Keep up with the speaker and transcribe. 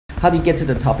How do you get to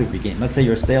the top of your game? Let's say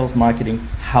you're sales marketing.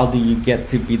 How do you get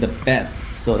to be the best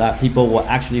so that people will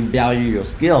actually value your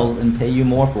skills and pay you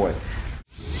more for it?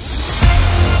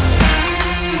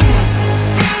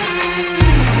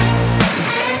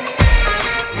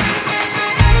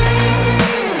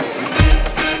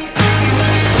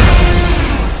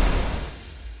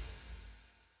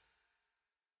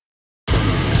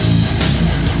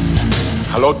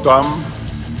 Hello, Tom.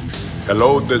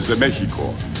 Hello, desde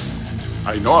Mexico.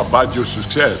 I know about your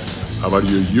success, about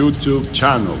your YouTube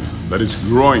channel that is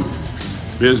growing,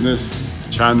 business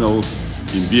channel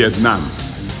in Vietnam.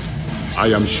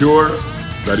 I am sure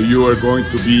that you are going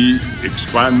to be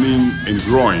expanding and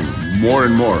growing more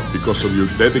and more because of your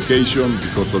dedication,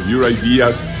 because of your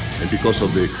ideas, and because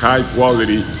of the high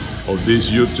quality of this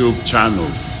YouTube channel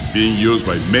being used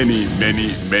by many,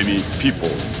 many, many people.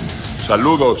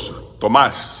 Saludos,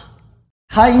 Tomás.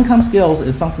 High income skills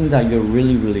is something that you're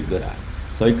really, really good at.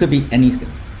 So it could be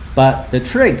anything. But the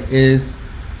trick is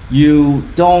you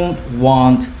don't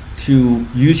want to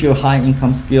use your high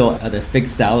income skill at a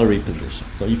fixed salary position.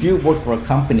 So if you work for a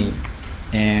company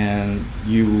and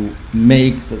you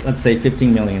make, let's say,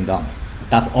 $15 million,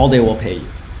 that's all they will pay you.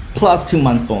 Plus 2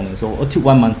 months bonus or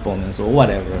 1 month bonus or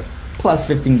whatever, plus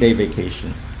 15-day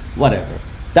vacation, whatever.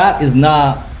 That is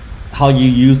not how you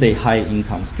use a high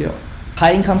income skill.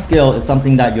 High income skill is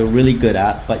something that you're really good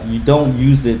at, but you don't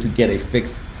use it to get a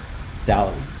fixed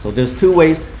salary. So there's two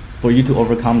ways for you to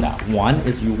overcome that. One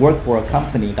is you work for a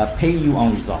company that pay you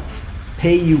on result.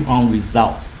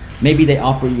 Maybe they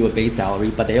offer you a base salary,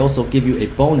 but they also give you a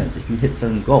bonus if you hit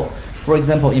certain goal. For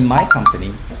example, in my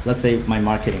company, let's say my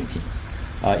marketing team,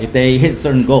 if they hit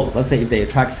certain goals, let's say if they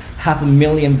attract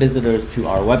 500,000 visitors to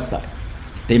our website,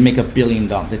 they make $1 billion,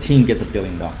 the team gets $1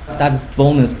 billion. That is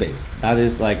bonus based. That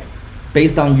is like,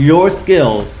 based on your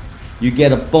skills, you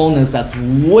get a bonus that's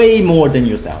way more than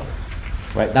your salary,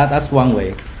 right? That's one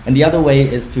way. And the other way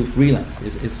is to freelance,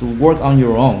 is to work on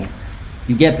your own.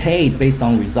 You get paid based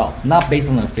on results, not based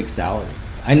on a fixed salary.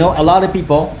 I know a lot of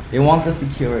people, they want the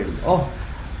security. Oh,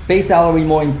 base salary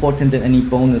more important than any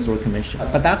bonus or commission.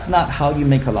 But that's not how you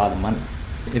make a lot of money.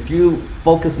 If you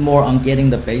focus more on getting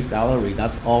the base salary,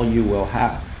 that's all you will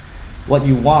have. What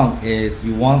you want is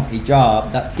you want a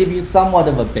job that gives you somewhat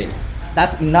of a base.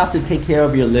 That's enough to take care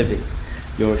of your living,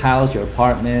 your house, your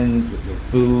apartment, your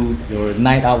food, your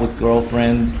night out with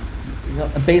girlfriend. You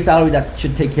know, a base salary that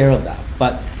should take care of that.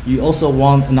 But you also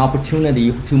want an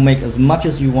opportunity to make as much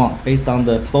as you want based on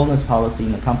the bonus policy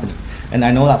in the company. And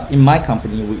I know that in my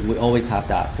company, we always have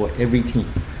that for every team,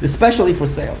 especially for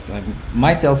sales. Like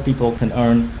my salespeople can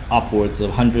earn upwards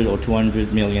of 100 or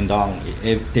 200 million dollars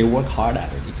if they work hard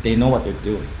at it, if they know what they're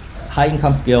doing. High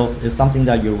income skills is something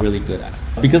that you're really good at.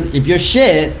 Because if you're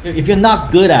shit, if you're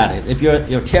not good at it, if you're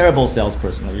a terrible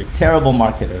salesperson or you're a terrible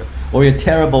marketer or you're a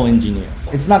terrible engineer,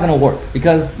 it's not gonna work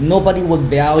because nobody would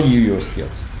value your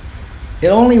skills. It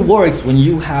only works when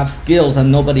you have skills that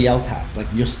nobody else has. Like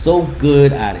you're so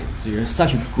good at it. So you're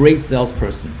such a great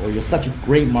salesperson or you're such a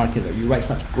great marketer. You write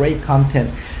such great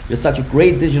content. You're such a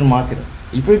great digital marketer.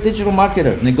 If you're a digital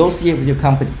marketer, negotiate with your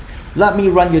company. Let me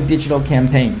run your digital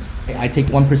campaigns. I take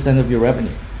 1% of your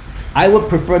revenue. I would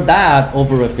prefer that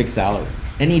over a fixed salary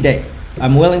any day.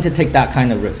 I'm willing to take that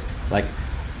kind of risk. Like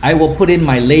I will put in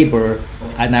my labor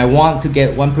and I want to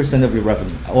get 1% of your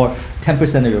revenue or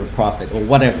 10% of your profit or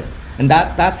whatever. And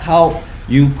that's how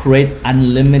you create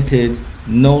unlimited,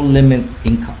 no limit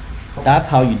income. That's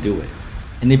how you do it.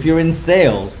 And if you're in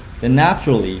sales, then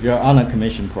naturally you're on a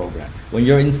commission program. When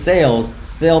you're in sales,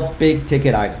 sell big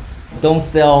ticket items. Don't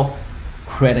sell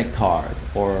credit card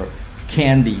or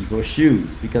candies or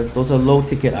shoes because those are low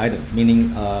ticket items,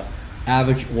 meaning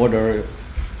average order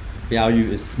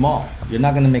value is small. You're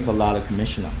not gonna make a lot of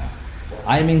commission on that.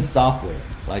 I'm in software.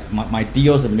 Like my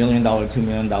deals are $1 million, $2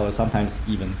 million, sometimes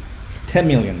even $10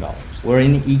 million. We're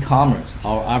in e-commerce.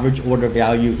 Our average order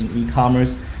value in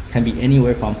e-commerce can be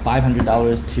anywhere from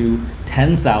 $500 to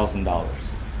 $10,000.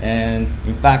 And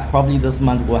in fact, probably this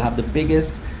month we'll have the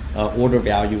biggest order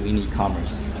value in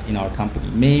e-commerce in our company,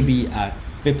 maybe at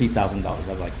 $50,000,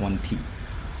 that's like 1 T.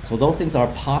 So those things are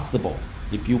possible.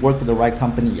 If you work for the right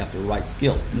company, you have the right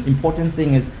skills. And the important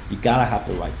thing is you gotta have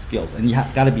the right skills and you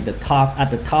gotta be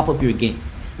at the top of your game.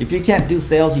 If you can't do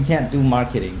sales, you can't do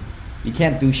marketing, you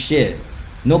can't do shit,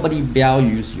 nobody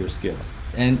values your skills.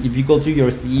 And if you go to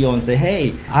your CEO and say,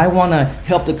 hey, I wanna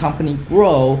help the company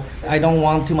grow, I don't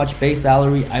want too much base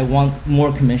salary, I want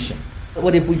more commission.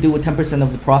 What if we do a 10%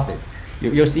 of the profit?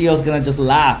 Your CEO is gonna just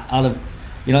laugh out of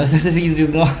You know, it's just easy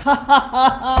to go,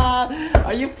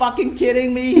 are you fucking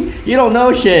kidding me? You don't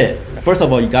know shit. First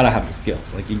of all, you gotta have the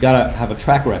skills. Like, you gotta have a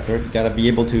track record. You gotta be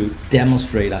able to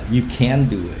demonstrate that you can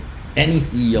do it. Any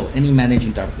CEO, any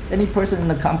managing director, any person in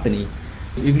the company,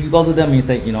 if you go to them and you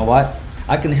say, you know what,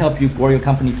 I can help you grow your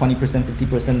company 20%,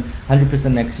 50%,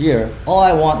 100% next year. All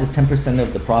I want is 10%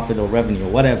 of the profit or revenue or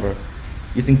whatever.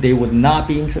 You think they would not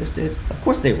be interested? Of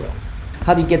course they will.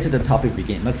 How do you get to the top of your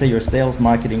game? Let's say you're sales,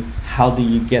 marketing. How do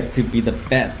you get to be the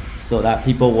best so that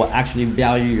people will actually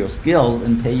value your skills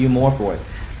and pay you more for it?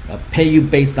 Pay you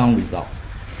based on results.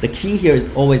 The key here is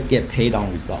always get paid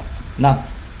on results, not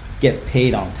get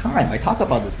paid on time. I talked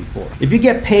about this before. If you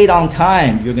get paid on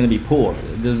time, you're going to be poor.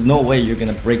 There's no way you're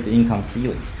going to break the income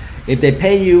ceiling. If they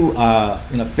pay you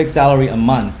fixed salary a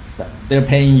month, they're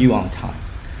paying you on time.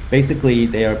 Basically,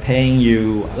 they are paying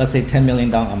you, let's say $10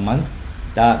 million a month.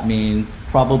 That means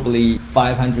probably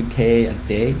 500K a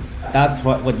day. That's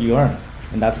what you earn,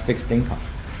 and that's fixed income.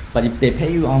 But if they pay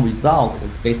you on result,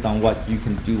 it's based on what you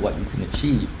can do, what you can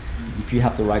achieve. If you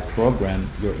have the right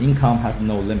program, your income has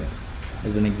no limits.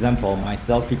 As an example, my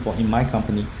salespeople in my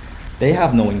company, they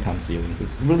have no income ceilings.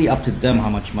 It's really up to them how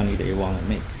much money they want to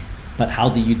make. But how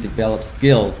do you develop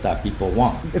skills that people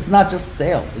want? It's not just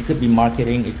sales. It could be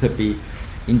marketing, it could be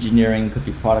engineering, it could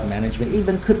be product management,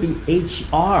 even could be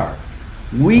HR.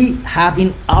 We have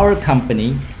in our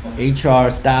company HR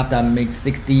staff that makes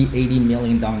 60, 80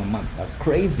 million dollars a month. That's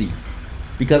crazy,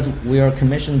 because we are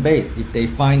commission based. If they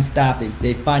find staff, if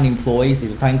they find employees,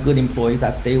 if they find good employees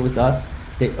that stay with us,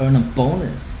 they earn a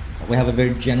bonus. We have a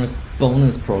very generous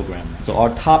bonus program. So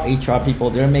our top HR people,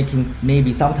 they're making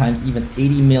maybe sometimes even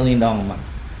 $80 million a month.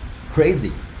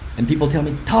 Crazy. And people tell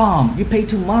me, Tom, you pay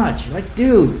too much. Like,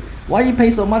 dude, why do you pay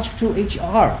so much to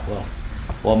HR?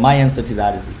 Well, my answer to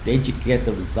that is if they get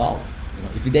the results,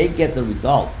 if they get the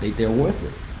results, they're worth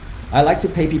it. I like to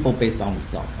pay people based on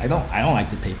results. I don't like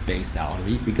to pay base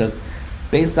salary, because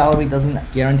base salary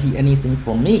doesn't guarantee anything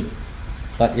for me.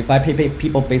 But if I pay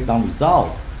people based on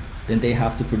result, then they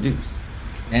have to produce.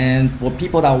 And for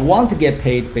people that want to get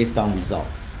paid based on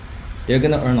results, they're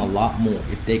gonna earn a lot more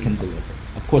if they can deliver.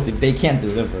 Of course, if they can't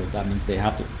deliver, that means they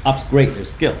have to upgrade their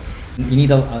skills. You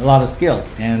need a lot of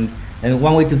skills, and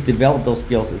one way to develop those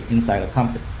skills is inside a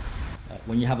company.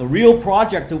 When you have a real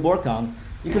project to work on,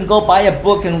 you can go buy a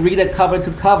book and read it cover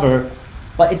to cover,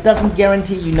 but it doesn't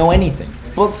guarantee you know anything.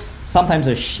 Books sometimes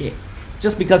are shit.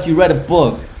 Just because you read a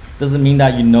book doesn't mean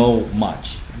that you know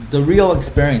much. The real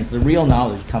experience, the real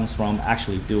knowledge comes from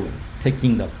actually doing,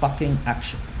 taking the fucking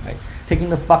action, right? Taking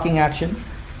the fucking action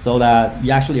so that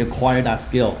you actually acquire that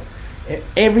skill.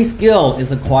 Every skill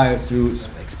is acquired through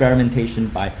experimentation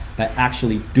by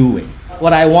actually doing.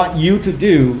 What I want you to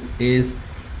do is,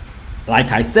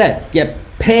 like I said, get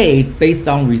paid based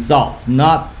on results,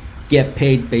 not get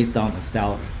paid based on a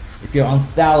salary. If you're on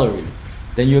salary,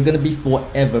 then you're gonna be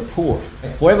forever poor,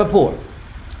 right? Forever poor.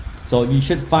 So you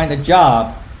should find a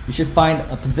job, you should find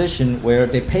a position where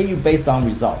they pay you based on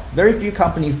results. Very few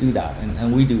companies do that,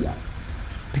 and we do that.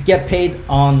 Get paid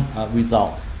on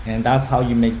result, and that's how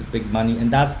you make the big money,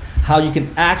 and that's how you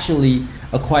can actually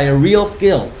acquire real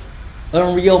skills,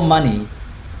 earn real money,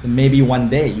 and maybe one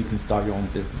day you can start your own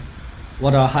business.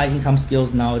 What are high income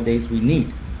skills nowadays we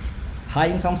need? High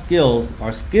income skills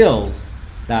are skills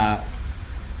that,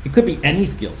 it could be any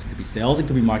skills. It could be sales, it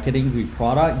could be marketing, it could be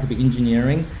product, it could be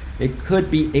engineering, it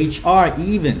could be HR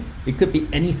even. It could be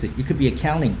anything. It could be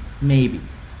accounting, maybe.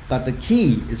 But the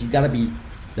key is you gotta be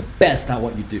the best at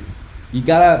what you do. You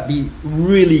gotta be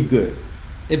really good.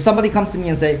 If somebody comes to me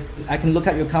and say, I can look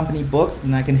at your company books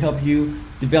and I can help you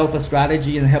develop a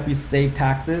strategy and help you save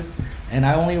taxes, and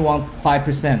I only want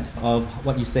 5% of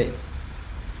what you save,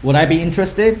 would I be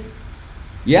interested?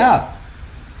 Yeah,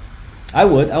 I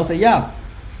would. I would say, yeah,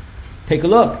 take a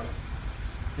look.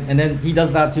 And then he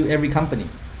does that to every company.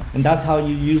 And that's how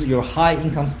you use your high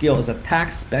income skill as a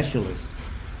tax specialist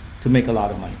to make a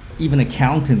lot of money. Even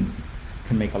accountants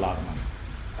can make a lot of money.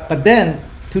 But then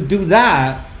to do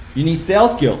that, you need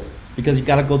sales skills, because you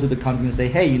gotta go to the company and say,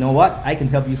 hey, you know what? I can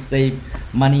help you save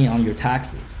money on your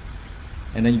taxes.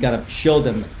 And then you gotta show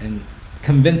them and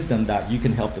convince them that you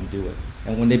can help them do it.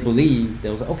 And when they believe,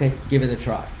 they'll say, okay, give it a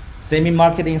try. Same in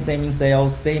marketing, same in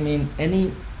sales, same in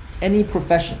any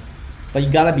profession. But you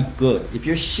gotta be good. If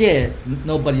you're shit,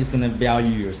 nobody's gonna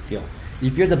value your skill.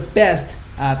 If you're the best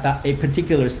at a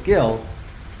particular skill,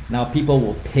 now people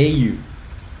will pay you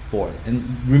for it.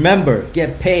 And remember,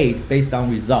 get paid based on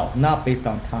result, not based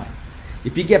on time.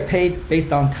 If you get paid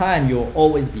based on time, you'll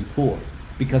always be poor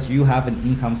because you have an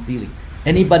income ceiling.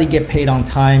 Anybody get paid on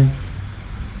time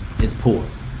is poor.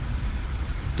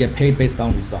 Get paid based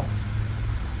on result.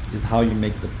 is how you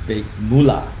make the big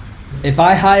moolah. If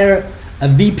I hire a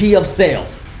VP of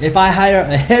sales, if I hire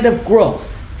a head of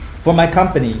growth for my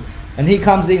company, and he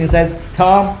comes in and says,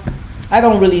 Tom, I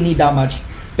don't really need that much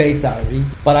base salary,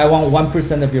 but I want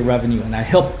 1% of your revenue and I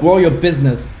help grow your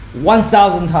business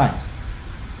 1,000 times.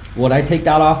 Would I take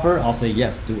that offer? I'll say,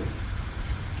 yes, do it.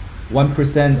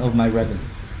 1% of my revenue.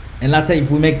 And let's say if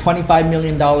we make $25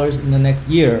 million in the next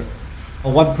year,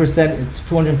 1% is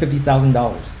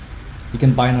 $250,000. You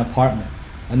can buy an apartment,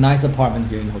 a nice apartment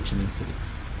here in Ho Chi Minh City.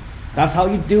 That's how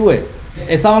you do it.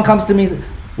 If someone comes to me,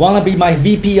 want to be my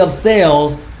VP of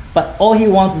sales, but all he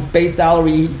wants is base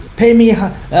salary, pay me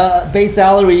base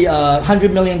salary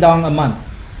 $100 million a month.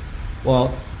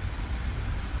 Well,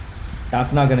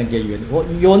 that's not going to get you any.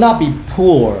 Well, you'll not be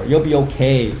poor, you'll be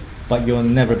okay, but you'll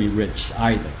never be rich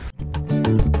either.